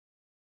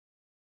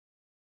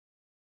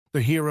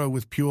the hero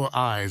with pure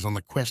eyes on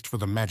the quest for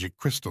the magic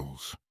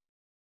crystals.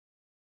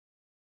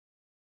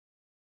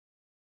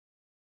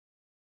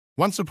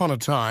 Once upon a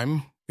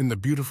time, in the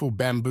beautiful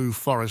bamboo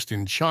forest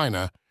in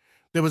China,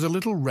 there was a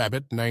little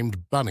rabbit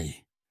named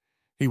Bunny.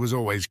 He was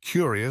always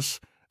curious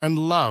and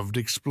loved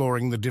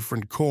exploring the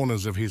different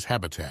corners of his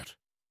habitat.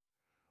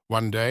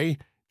 One day,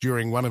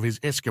 during one of his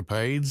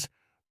escapades,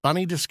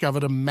 Bunny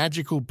discovered a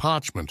magical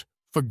parchment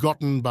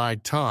forgotten by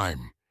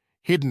time,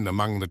 hidden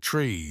among the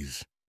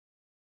trees.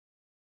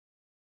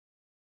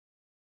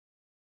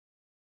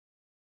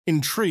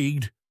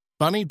 Intrigued,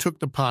 Bunny took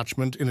the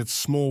parchment in its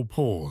small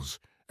paws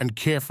and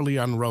carefully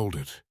unrolled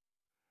it.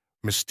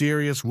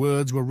 Mysterious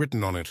words were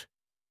written on it.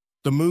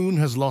 The moon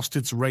has lost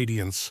its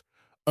radiance.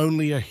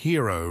 Only a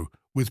hero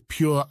with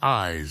pure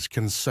eyes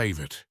can save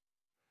it.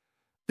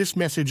 This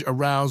message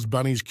aroused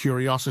Bunny's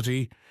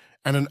curiosity,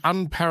 and an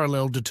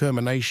unparalleled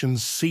determination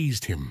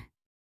seized him.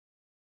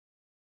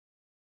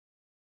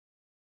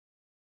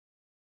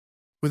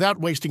 Without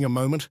wasting a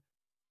moment,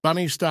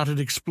 Bunny started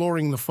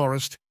exploring the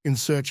forest in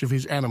search of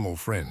his animal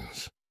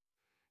friends.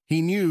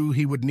 He knew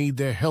he would need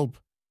their help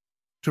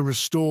to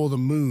restore the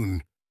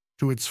moon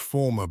to its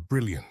former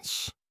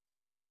brilliance.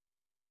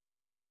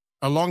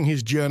 Along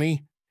his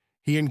journey,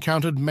 he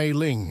encountered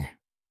Mei-Ling,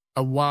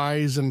 a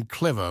wise and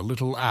clever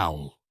little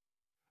owl.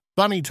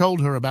 Bunny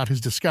told her about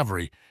his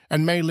discovery,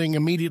 and Mei-Ling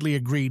immediately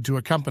agreed to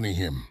accompany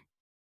him.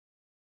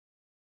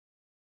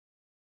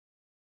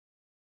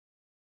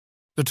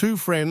 The two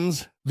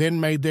friends then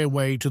made their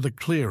way to the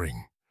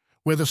clearing,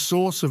 where the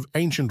source of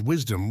ancient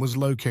wisdom was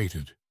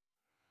located.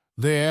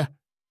 There,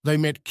 they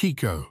met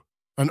Kiko,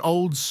 an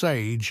old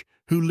sage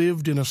who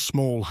lived in a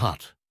small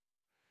hut.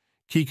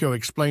 Kiko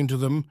explained to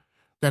them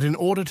that in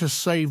order to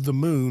save the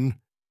moon,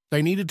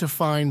 they needed to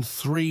find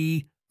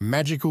 3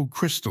 magical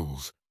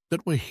crystals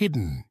that were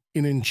hidden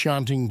in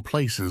enchanting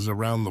places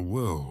around the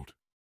world.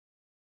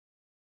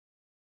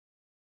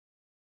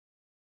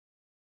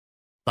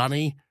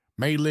 Bunny,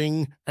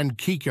 Mei-Ling, and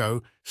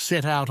Kiko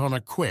set out on a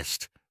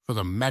quest for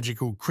the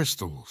magical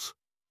crystals.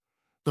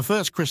 The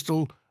first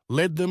crystal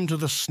led them to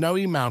the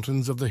snowy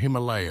mountains of the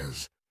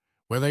Himalayas,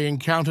 where they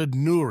encountered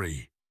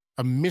Nuri,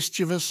 a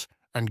mischievous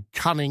and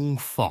cunning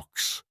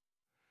fox.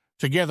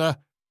 Together,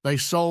 they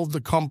solved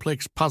the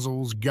complex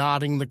puzzles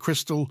guarding the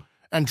crystal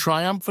and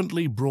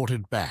triumphantly brought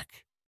it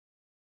back.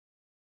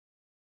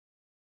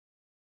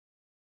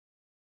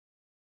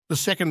 The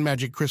second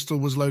magic crystal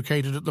was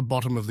located at the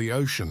bottom of the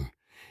ocean,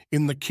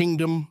 in the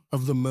kingdom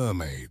of the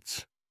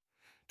mermaids.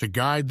 To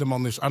guide them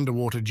on this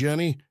underwater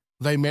journey,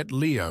 they met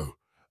Leo,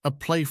 a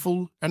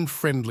playful and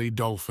friendly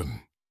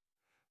dolphin.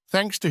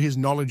 Thanks to his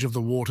knowledge of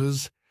the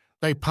waters,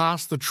 they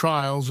passed the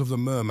trials of the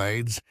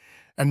mermaids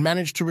and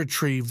managed to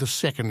retrieve the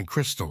second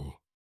crystal.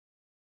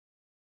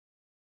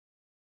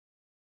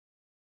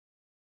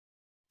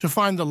 To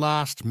find the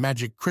last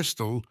magic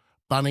crystal,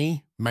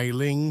 Bunny,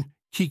 Mei-Ling,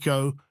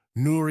 Kiko,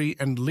 Nuri,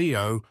 and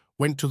Leo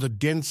went to the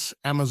dense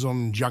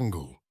Amazon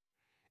jungle.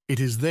 It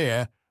is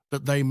there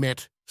that they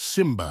met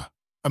Simba,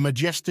 a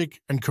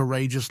majestic and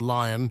courageous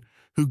lion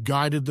who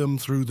guided them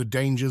through the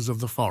dangers of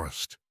the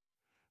forest.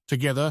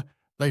 Together,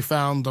 they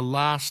found the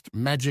last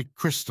magic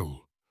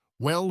crystal,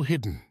 well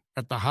hidden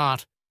at the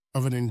heart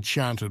of an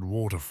enchanted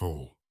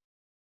waterfall.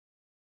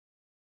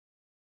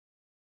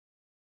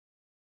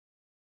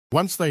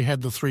 Once they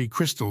had the 3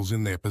 crystals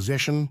in their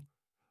possession,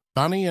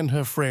 Bunny and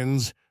her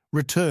friends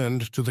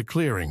returned to the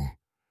clearing,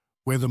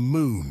 where the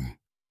moon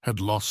had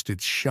lost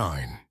its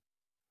shine.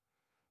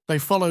 They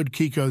followed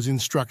Kiko's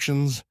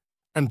instructions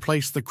and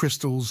placed the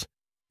crystals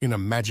in a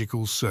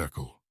magical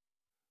circle.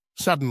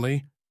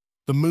 Suddenly,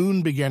 the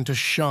moon began to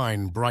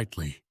shine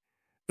brightly,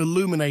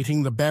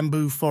 illuminating the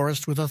bamboo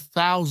forest with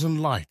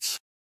 1,000 lights.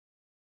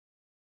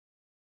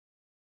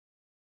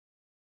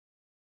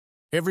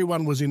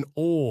 Everyone was in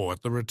awe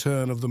at the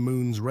return of the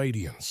moon's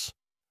radiance.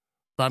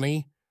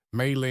 Bunny,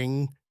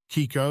 Mei-Ling,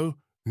 Kiko,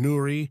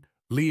 Nuri,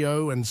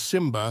 Leo, and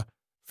Simba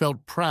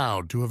felt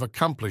proud to have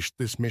accomplished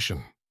this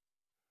mission.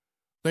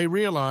 They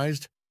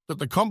realized that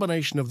the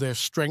combination of their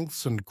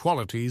strengths and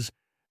qualities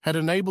had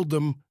enabled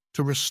them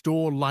to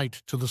restore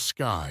light to the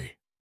sky.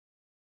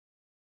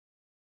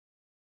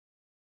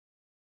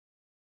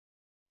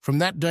 From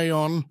that day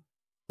on,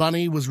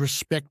 Bunny was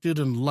respected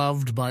and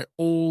loved by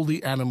all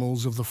the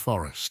animals of the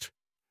forest.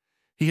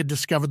 He had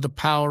discovered the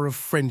power of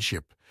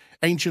friendship,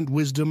 ancient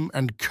wisdom,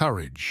 and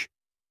courage.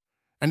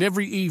 And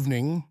every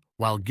evening,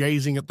 while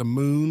gazing at the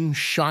moon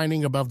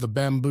shining above the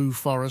bamboo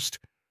forest,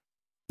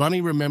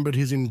 Bunny remembered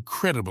his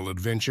incredible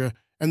adventure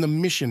and the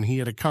mission he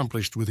had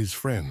accomplished with his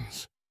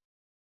friends.